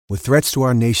With threats to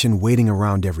our nation waiting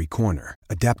around every corner,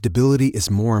 adaptability is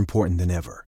more important than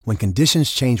ever. When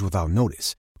conditions change without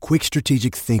notice, quick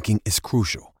strategic thinking is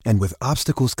crucial. And with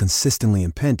obstacles consistently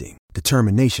impending,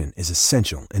 determination is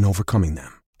essential in overcoming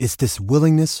them. It's this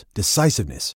willingness,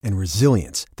 decisiveness, and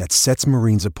resilience that sets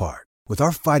Marines apart. With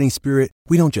our fighting spirit,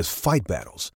 we don't just fight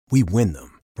battles, we win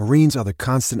them. Marines are the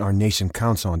constant our nation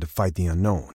counts on to fight the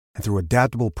unknown. And through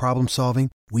adaptable problem solving,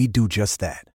 we do just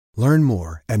that. Learn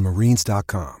more at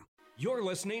marines.com. You're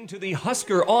listening to the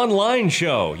Husker Online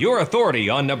Show, your authority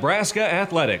on Nebraska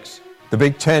athletics. The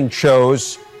Big Ten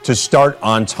chose to start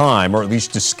on time, or at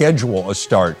least to schedule a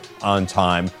start on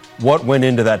time. What went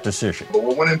into that decision? But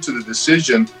what went into the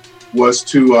decision was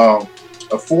to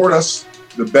afford us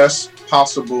the best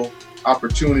possible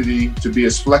opportunity to be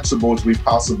as flexible as we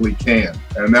possibly can.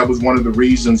 And that was one of the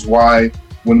reasons why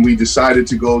when we decided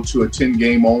to go to a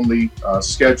 10-game only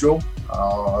schedule,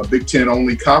 a Big Ten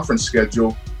only conference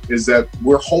schedule, is that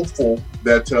we're hopeful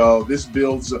that this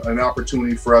builds an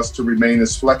opportunity for us to remain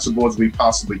as flexible as we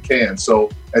possibly can. So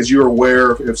as you're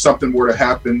aware, if something were to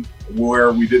happen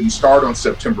where we didn't start on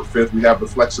September 5th, we have the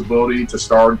flexibility to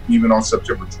start even on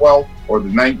September 12th or the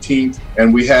 19th.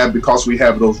 And because we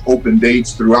have those open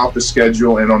dates throughout the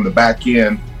schedule and on the back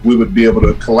end, we would be able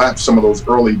to collapse some of those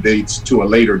early dates to a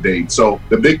later date. So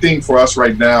the big thing for us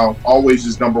right now always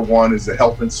is number one is the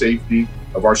health and safety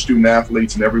of our student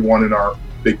athletes and everyone in our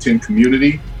Big Ten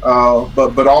community,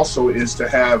 but also is to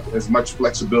have as much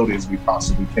flexibility as we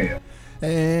possibly can.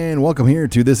 And welcome here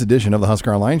to this edition of the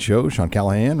Husker Online Show. Sean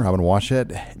Callahan, Robin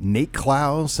Washett, Nate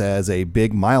Klaus, as a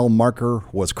big mile marker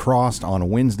was crossed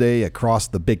on Wednesday across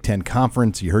the Big Ten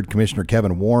Conference. You heard Commissioner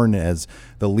Kevin Warren as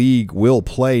the league will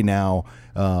play now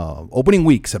opening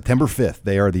week, September 5th.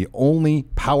 They are the only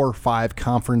Power 5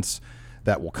 conference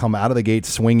that will come out of the gate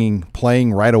swinging,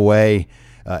 playing right away.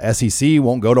 SEC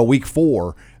won't go to week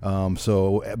 4.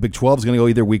 So Big 12 is going to go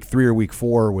either week 3 or week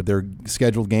 4 with their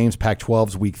scheduled games.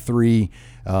 Pac-12's week 3,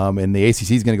 and the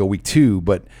ACC is going to go week 2.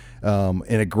 But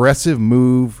an aggressive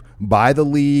move by the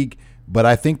league, but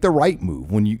I think the right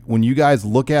move. When you guys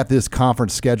look at this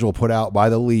conference schedule put out by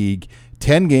the league,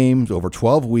 10 games over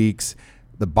 12 weeks,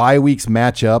 the bye weeks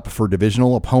match up for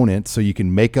divisional opponents, so you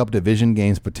can make up division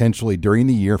games potentially during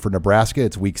the year. For Nebraska,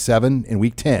 it's week 7 and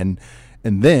week 10.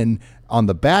 And then on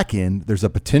the back end, there's a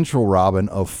potential, Robin,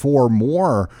 of 4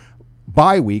 more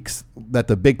bye weeks that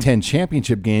the Big Ten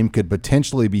championship game could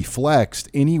potentially be flexed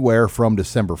anywhere from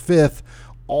December 5th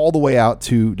all the way out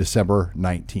to December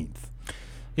 19th.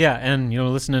 Yeah, and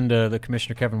listening to the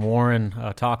Commissioner Kevin Warren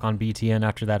talk on BTN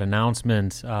after that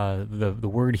announcement, the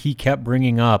word he kept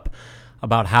bringing up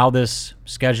about how this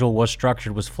schedule was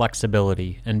structured was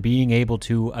flexibility and being able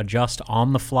to adjust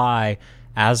on the fly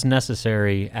as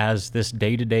necessary as this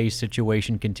day-to-day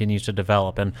situation continues to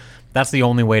develop. And that's the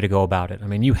only way to go about it. I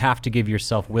mean, you have to give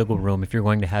yourself wiggle room if you're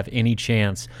going to have any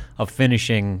chance of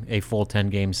finishing a full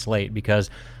 10-game slate, because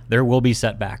there will be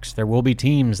setbacks. There will be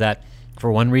teams that,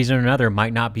 for one reason or another,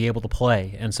 might not be able to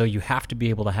play. And so you have to be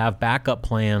able to have backup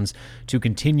plans to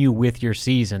continue with your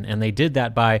season. And they did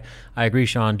that by, I agree,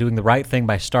 Sean, doing the right thing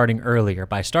by starting earlier.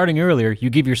 By starting earlier,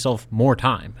 you give yourself more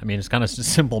time. I mean, it's kind of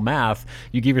simple math.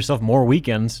 You give yourself more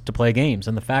weekends to play games.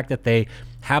 And the fact that they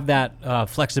have that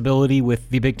flexibility with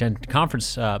the Big Ten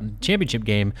Conference championship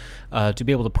game to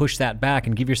be able to push that back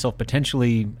and give yourself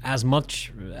potentially as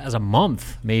much as a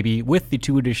month, maybe, with the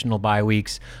 2 additional bye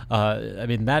weeks. I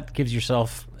mean, that gives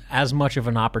yourself as much of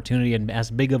an opportunity and as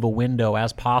big of a window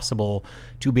as possible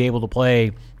to be able to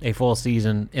play a full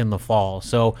season in the fall.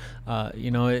 So,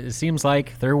 it seems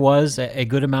like there was a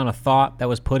good amount of thought that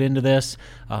was put into this.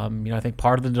 I think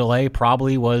part of the delay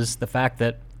probably was the fact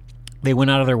that they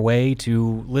went out of their way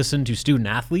to listen to student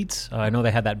athletes. I know they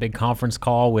had that big conference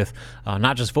call with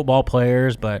not just football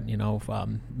players, but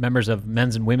members of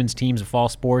men's and women's teams of fall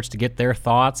sports to get their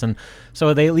thoughts. And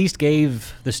so they at least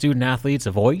gave the student athletes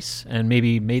a voice and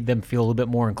maybe made them feel a little bit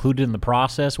more included in the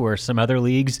process, where some other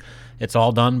leagues, it's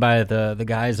all done by the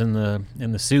guys in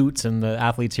the suits, and the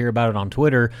athletes hear about it on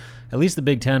Twitter. At least the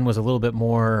Big Ten was a little bit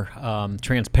more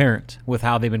transparent with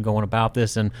how they've been going about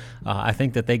this, and I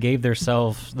think that they gave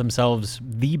themselves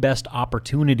the best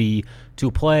opportunity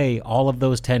to play all of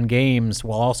those 10 games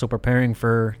while also preparing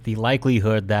for the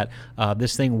likelihood that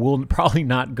this thing will probably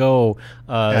not go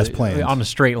as planned on a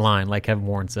straight line, like Kevin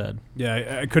Warren said.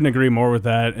 Yeah, I couldn't agree more with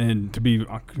that, and to be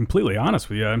completely honest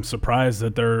with you, I'm surprised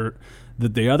that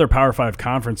the other Power 5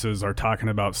 conferences are talking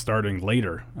about starting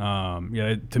later.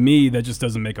 To me, that just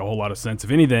doesn't make a whole lot of sense.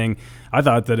 If anything, I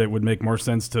thought that it would make more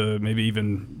sense to maybe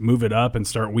even move it up and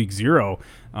start week 0.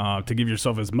 to give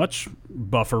yourself as much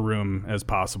buffer room as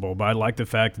possible. But I like the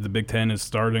fact that the Big Ten is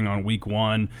starting on week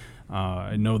 1.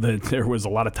 I know that there was a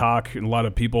lot of talk and a lot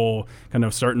of people kind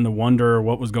of starting to wonder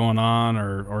what was going on,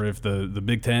 or if the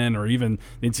Big Ten or even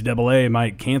the NCAA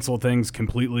might cancel things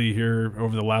completely here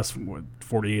over the last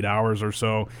 48 hours or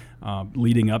so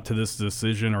leading up to this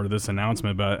decision or this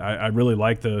announcement. But I really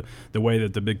like the way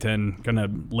that the Big Ten kind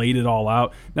of laid it all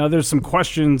out. Now, there's some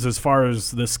questions as far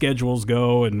as the schedules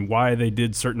go and why they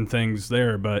did certain things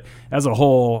there. But as a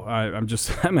whole, I'm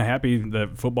happy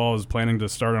that football is planning to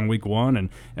start on week 1,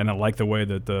 and I like the way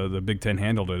that the Big Ten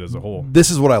handled it as a whole.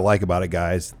 This is what I like about it,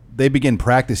 guys. They begin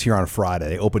practice here on Friday.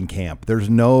 They open camp. There's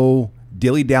no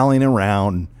dilly-dallying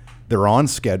around. They're on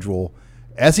schedule.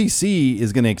 SEC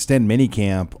is going to extend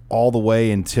minicamp all the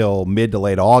way until mid to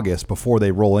late August before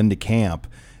they roll into camp.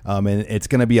 And it's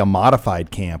going to be a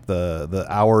modified camp. The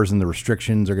hours and the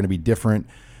restrictions are going to be different.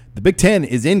 The Big Ten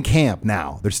is in camp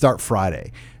now. They start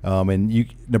Friday.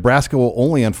 Nebraska will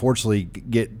only, unfortunately,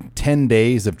 get 10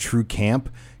 days of true camp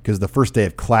because the first day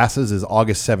of classes is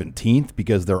August 17th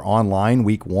because they're online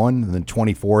week 1, and then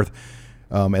 24th.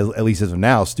 At least as of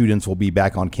now, students will be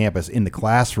back on campus in the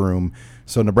classroom.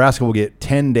 So Nebraska will get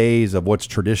 10 days of what's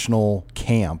traditional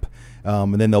camp,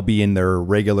 and then they'll be in their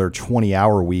regular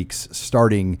 20-hour weeks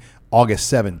starting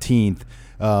August 17th.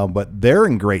 But they're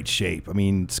in great shape. I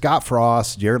mean, Scott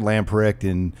Frost, Jared Lamprecht,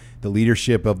 and the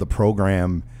leadership of the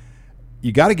program,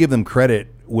 you got to give them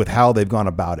credit with how they've gone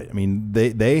about it. I mean,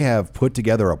 they have put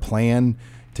together a plan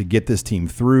to get this team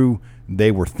through.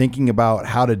 They were thinking about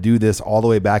how to do this all the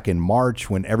way back in March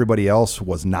when everybody else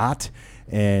was not.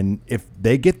 And if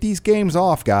they get these games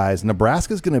off, guys,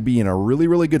 Nebraska's going to be in a really,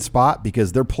 really good spot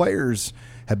because their players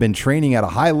have been training at a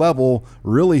high level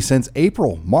really since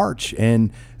April, March.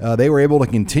 And they were able to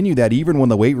continue that even when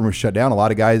the weight room was shut down. A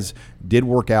lot of guys did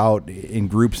work out in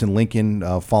groups in Lincoln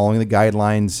following the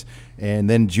guidelines. And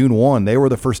then June 1, they were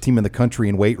the first team in the country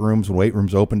in weight rooms when weight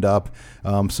rooms opened up.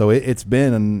 So it's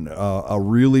been a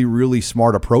really, really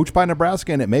smart approach by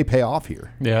Nebraska, and it may pay off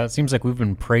here. Yeah, it seems like we've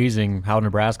been praising how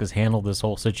Nebraska's handled this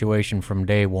whole situation from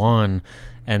day one,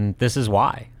 and this is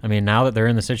why. I mean, now that they're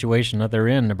in the situation that they're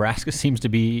in, Nebraska seems to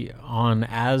be on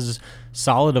as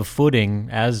solid of footing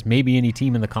as maybe any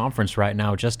team in the conference right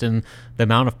now, just in the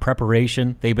amount of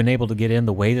preparation they've been able to get in,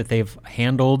 the way that they've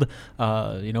handled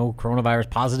coronavirus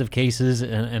positive cases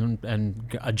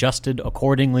and adjusted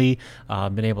accordingly,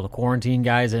 been able to quarantine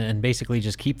guys and basically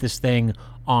just keep this thing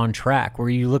on track. Where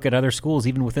you look at other schools,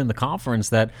 even within the conference,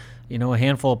 that a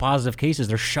handful of positive cases,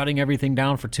 they're shutting everything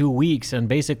down for 2 weeks and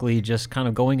basically just kind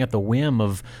of going at the whim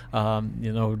of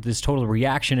this total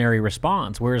reactionary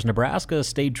response. Whereas Nebraska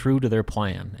stayed true to their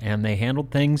plan and they handled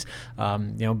things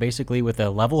basically with a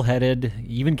level-headed,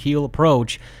 even keel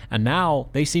approach. And now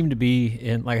they seem to be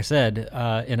in, like I said,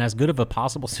 in as good of a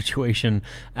possible situation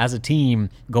as a team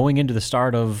going into the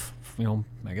start of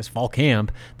fall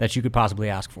camp that you could possibly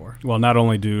ask for. Well, not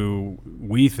only do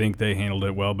we think they handled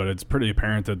it well, but it's pretty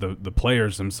apparent that the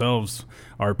players themselves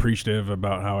are appreciative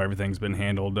about how everything's been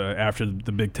handled. After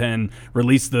the Big Ten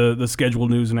released the schedule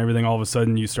news and everything, all of a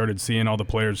sudden you started seeing all the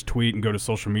players tweet and go to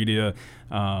social media,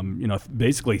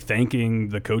 basically thanking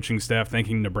the coaching staff,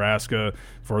 thanking Nebraska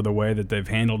for the way that they've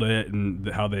handled it and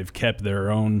how they've kept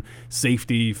their own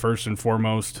safety first and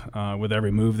foremost with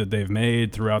every move that they've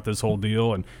made throughout this whole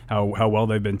deal, and how well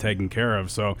they've been taken care of.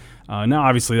 So now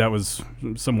obviously that was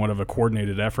somewhat of a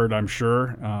coordinated effort, I'm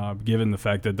sure, given the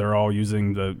fact that they're all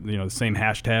using the same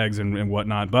hashtags and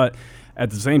whatnot. But at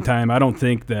the same time, I don't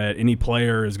think that any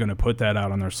player is going to put that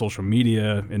out on their social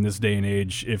media in this day and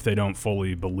age if they don't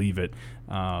fully believe it.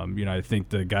 I think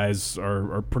the guys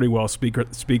are pretty well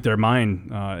speak their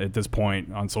mind at this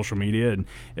point on social media,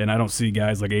 and I don't see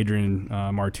guys like Adrian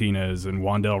Martinez and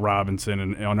Wandell Robinson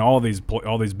and all these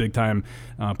big time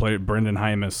players, Brendan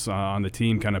Hymas on the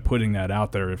team, kind of putting that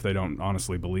out there if they don't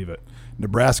honestly believe it.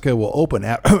 Nebraska will open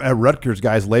at Rutgers,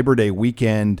 guys, Labor Day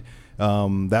weekend.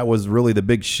 That was really the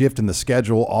big shift in the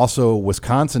schedule. Also,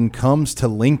 Wisconsin comes to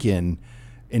Lincoln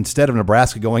instead of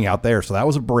Nebraska going out there. So that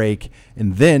was a break.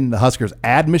 And then the Huskers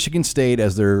add Michigan State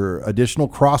as their additional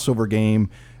crossover game.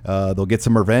 They'll get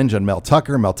some revenge on Mel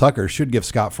Tucker. Mel Tucker should give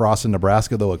Scott Frost in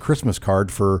Nebraska, though, a Christmas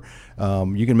card for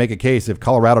you can make a case if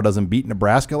Colorado doesn't beat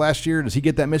Nebraska last year, does he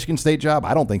get that Michigan State job?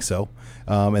 I don't think so.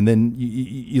 And then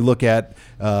you look at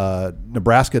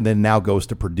Nebraska, then now goes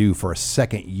to Purdue for a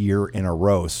second year in a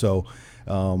row. So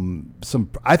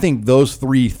I think those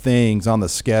three things on the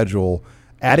schedule,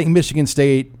 adding Michigan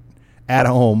State at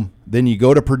home, then you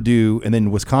go to Purdue, and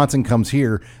then Wisconsin comes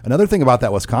here. Another thing about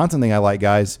that Wisconsin thing I like,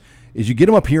 guys, is you get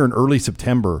them up here in early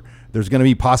September. There's going to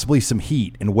be possibly some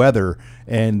heat and weather,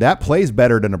 and that plays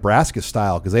better to Nebraska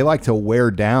style because they like to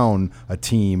wear down a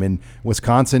team. And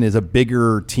Wisconsin is a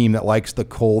bigger team that likes the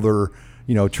colder,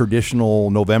 traditional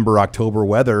November, October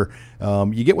weather.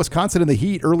 You get Wisconsin in the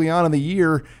heat early on in the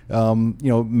year.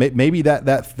 Maybe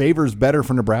that favors better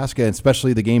for Nebraska,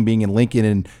 especially the game being in Lincoln.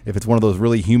 And if it's one of those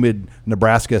really humid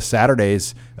Nebraska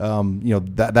Saturdays,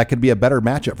 that could be a better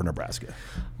matchup for Nebraska.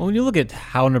 Well, when you look at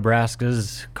how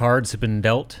Nebraska's cards have been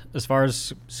dealt as far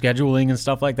as scheduling and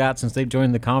stuff like that since they've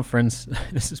joined the conference,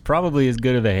 this is probably as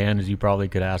good of a hand as you probably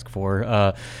could ask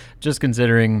for. Just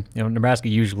considering, Nebraska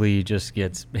usually just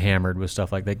gets hammered with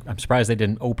stuff like that. I'm surprised they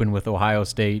didn't open with Ohio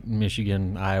State,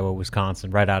 Michigan, Iowa, Wisconsin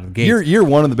right out of the gate. Year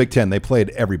one of the Big Ten, they played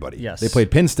everybody. Yes. They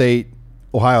played Penn State,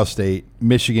 Ohio State,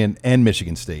 Michigan, and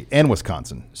Michigan State, and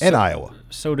Wisconsin, and Iowa.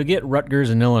 So to get Rutgers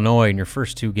and Illinois in your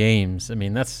first two games,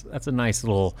 that's a nice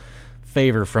little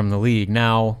favor from the league.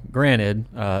 Now, granted,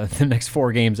 the next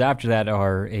four games after that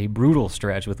are a brutal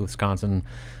stretch with Wisconsin,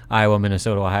 Iowa,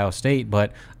 Minnesota, Ohio State.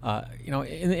 But,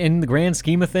 in the grand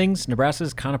scheme of things, Nebraska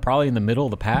is kind of probably in the middle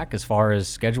of the pack as far as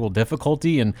schedule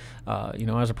difficulty. And,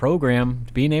 as a program,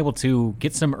 being able to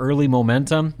get some early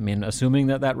momentum, assuming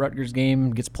that Rutgers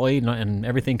game gets played and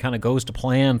everything kind of goes to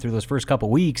plan through those first couple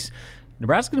weeks,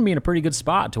 Nebraska's going to be in a pretty good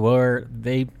spot to where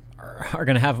they are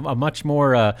going to have a much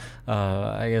more,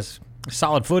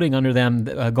 solid footing under them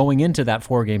going into that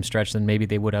 4-game stretch than maybe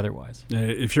they would otherwise.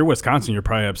 If you're Wisconsin, you're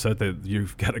probably upset that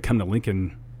you've got to come to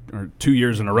Lincoln 2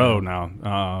 years in a row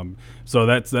now. So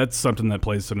that's something that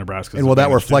plays to Nebraska's and will that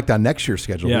reflect on next year's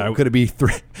schedule? Yeah. Could it be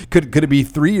could it be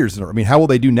 3 years in a row? How will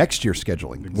they do next year's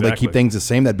scheduling? Exactly. Will they keep things the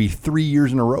same? That'd be 3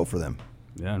 years in a row for them.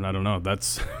 Yeah, I don't know.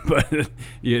 But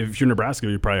if you're Nebraska,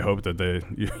 you probably hope that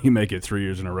you make it 3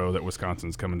 years in a row that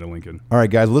Wisconsin's coming to Lincoln. All right,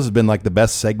 guys. Well, this has been like the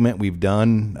best segment we've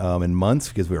done in months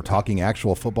because we were talking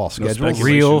actual football schedules.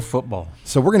 Real football.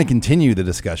 So we're going to continue the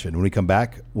discussion. When we come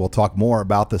back, we'll talk more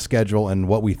about the schedule and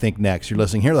what we think next. You're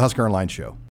listening here to the Husker Online Show.